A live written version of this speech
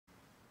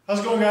How's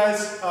it going,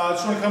 guys? I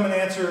just want to come and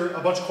answer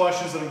a bunch of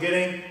questions that I'm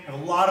getting. I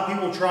have a lot of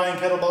people trying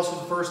kettlebells for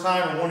the first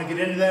time or want to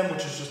get into them,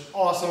 which is just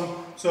awesome.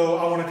 So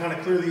I want to kind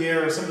of clear the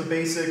air of some of the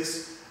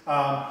basics.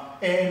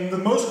 And the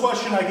most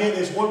question I get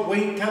is, what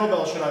weight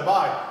kettlebell should I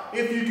buy?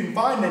 If you can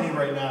find any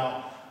right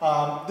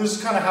now, this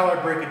is kind of how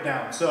I break it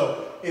down.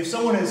 So if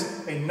someone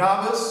is a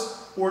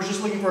novice or is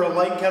just looking for a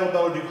light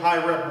kettlebell to do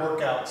high rep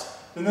workouts,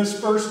 then this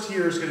first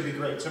tier is going to be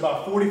great. So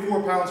about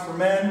 44 pounds for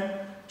men,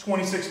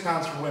 26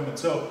 pounds for women.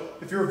 So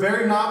if you're a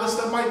very novice,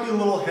 that might be a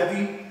little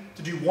heavy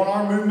to do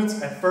one-arm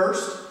movements at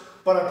first,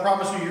 but I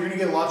promise you, you're going to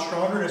get a lot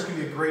stronger and it's going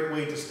to be a great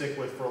weight to stick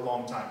with for a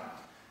long time.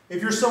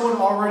 If you're someone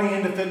already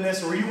into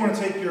fitness, or you want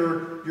to take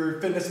your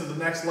fitness to the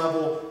next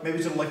level,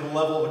 maybe to like a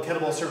level of a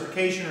kettlebell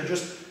certification or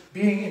just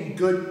being in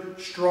good,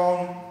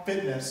 strong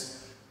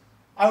fitness,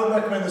 I would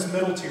recommend this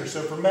middle tier.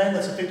 So for men,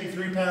 that's at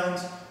 53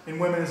 pounds, and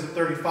women is at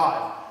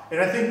 35. And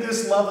I think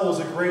this level is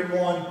a great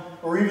one,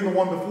 or even the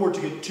one before,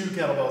 to get 2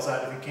 kettlebells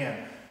at if you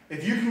can.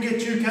 If you can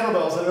get 2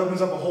 kettlebells, that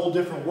opens up a whole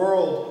different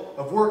world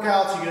of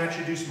workouts. You can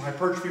actually do some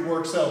hypertrophy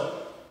work.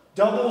 So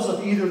doubles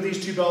of either of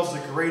these 2 bells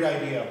is a great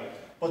idea.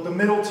 But the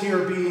middle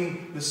tier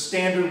being the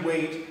standard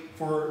weight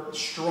for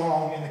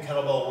strong in the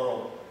kettlebell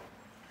world.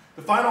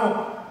 The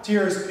final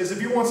tier is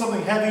if you want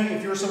something heavy,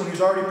 if you're someone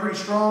who's already pretty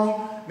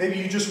strong, maybe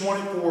you just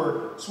want it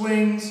for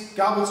swings,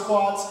 goblet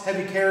squats,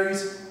 heavy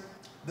carries,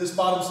 this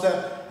bottom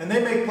step, and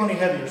they make plenty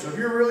heavier. So if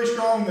you're really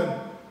strong,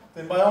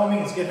 then by all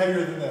means get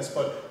heavier than this.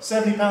 But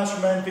 70 pounds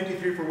for men,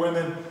 53 for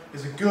women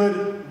is a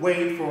good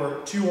weight for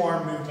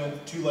 2-arm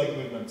movement, 2-leg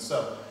movements.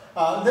 So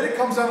then it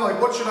comes down to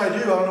like, what should I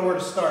do? I don't know where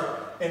to start.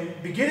 And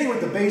beginning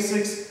with the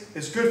basics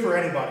is good for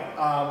anybody.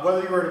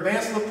 Whether you're an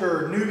advanced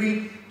lifter or a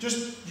newbie,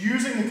 just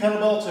using the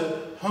kettlebell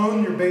to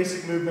hone your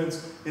basic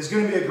movements is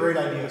going to be a great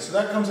idea. So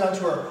that comes down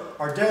to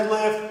our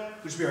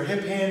deadlift, which would be our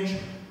hip hinge,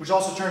 which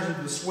also turns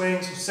into the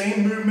swing. So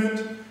same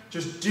movement,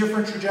 just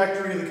different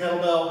trajectory of the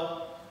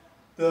kettlebell.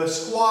 The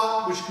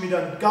squat, which can be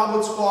done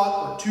goblet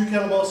squat or 2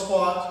 kettlebell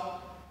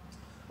squat.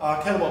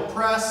 Kettlebell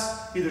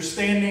press, either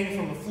standing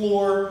from the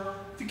floor.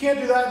 If you can't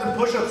do that, then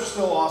push-ups are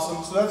still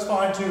awesome, so that's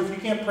fine too. If you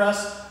can't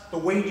press the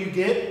weight you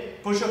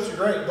get, push-ups are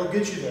great, they'll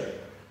get you there.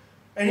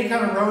 Any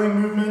kind of rowing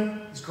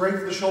movement is great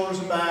for the shoulders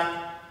and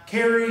back.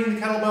 Carrying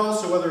the kettlebell,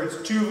 so whether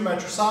it's 2 of them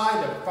at your side,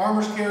 like a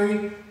farmer's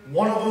carry,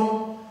 1 of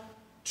them,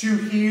 2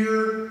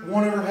 here,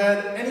 1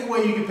 overhead. Any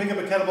way you can pick up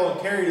a kettlebell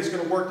and carry it is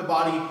going to work the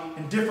body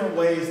in different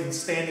ways than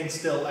standing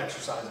still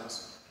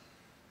exercises.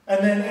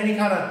 And then any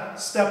kind of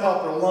step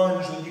up or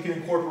lunge that you can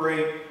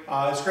incorporate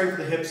is great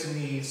for the hips and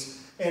knees.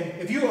 And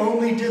if you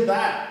only did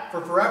that for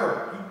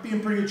forever, you'd be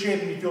in pretty good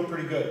shape and you feel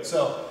pretty good.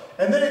 So,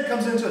 and then it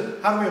comes into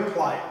how do we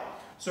apply it?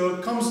 So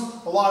it comes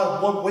a lot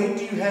of what weight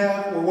do you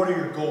have or what are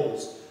your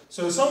goals?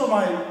 So some of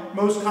my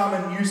most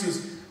common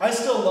uses, I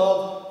still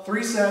love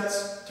 3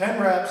 sets,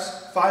 10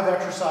 reps, 5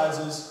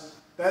 exercises.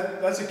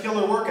 That's a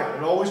killer workout.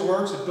 It always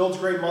works. It builds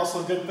great muscle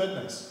and good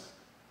fitness.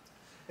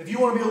 If you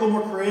want to be a little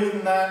more creative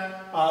than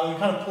that and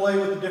kind of play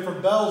with the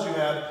different bells you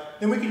have,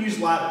 then we can use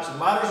ladders. And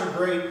ladders are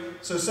great.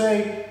 So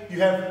say you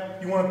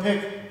want to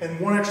pick, and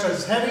one exercise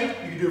is heavy,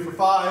 you can do it for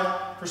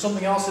 5. For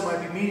something else, it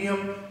might be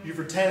medium. You do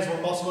for 10 is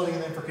more muscle building,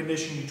 and then for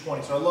conditioning, you do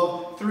 20. So I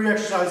love 3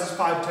 exercises,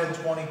 5,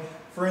 10, 20.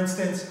 For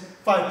instance,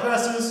 5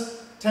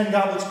 presses, 10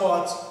 goblet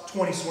squats,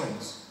 20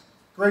 swings.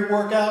 Great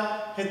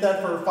workout. Hit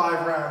that for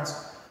 5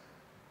 rounds.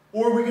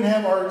 Or we can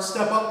have our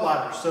step-up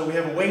ladders. So we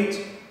have a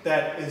weight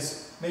that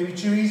is maybe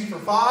too easy for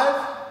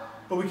 5,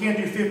 but we can't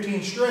do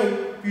 15 straight.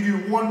 If you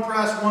do 1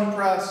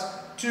 press,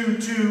 2,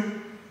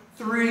 2,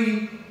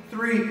 3,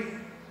 3,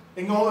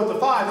 and go all the way up to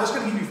 5, that's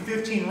going to give you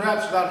 15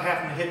 reps without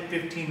having to hit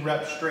 15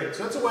 reps straight.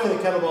 So that's a way the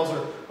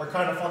kettlebells are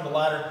kind of fun to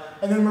ladder.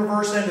 And then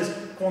reverse end is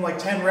going like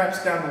 10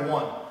 reps down to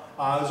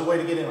 1. There's a way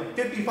to get in like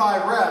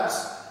 55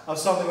 reps of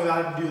something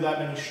without having to do that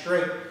many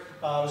straight.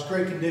 It's a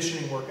great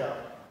conditioning workout.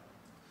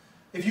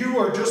 If you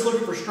are just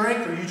looking for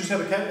strength or you just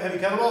have a heavy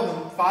kettlebell,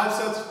 then 5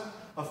 sets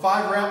of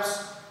 5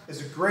 reps is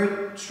a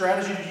great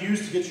strategy to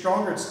use to get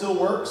stronger. It still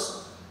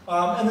works.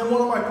 And then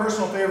one of my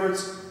personal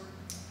favorites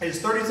is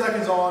 30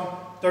 seconds on,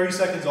 30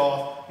 seconds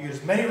off. You get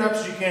as many reps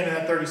as you can in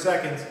that 30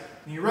 seconds,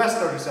 and you rest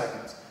 30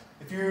 seconds.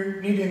 If you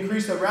need to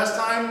increase the rest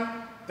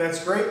time,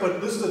 that's great,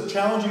 but this is a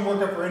challenging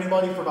workout for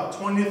anybody for about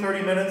 20 to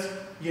 30 minutes.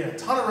 You get a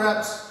ton of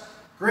reps,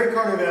 great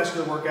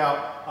cardiovascular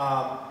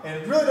workout, and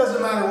it really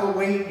doesn't matter what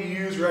weight you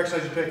use or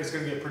exercise you pick, it's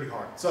going to get pretty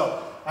hard.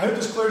 So I hope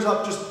this clears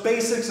up just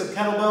basics of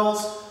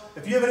kettlebells.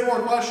 If you have any more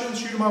questions,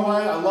 shoot them my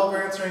way. I love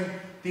answering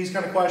these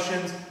kind of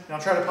questions, and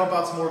I'll try to pump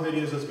out some more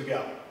videos as we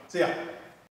go. See ya.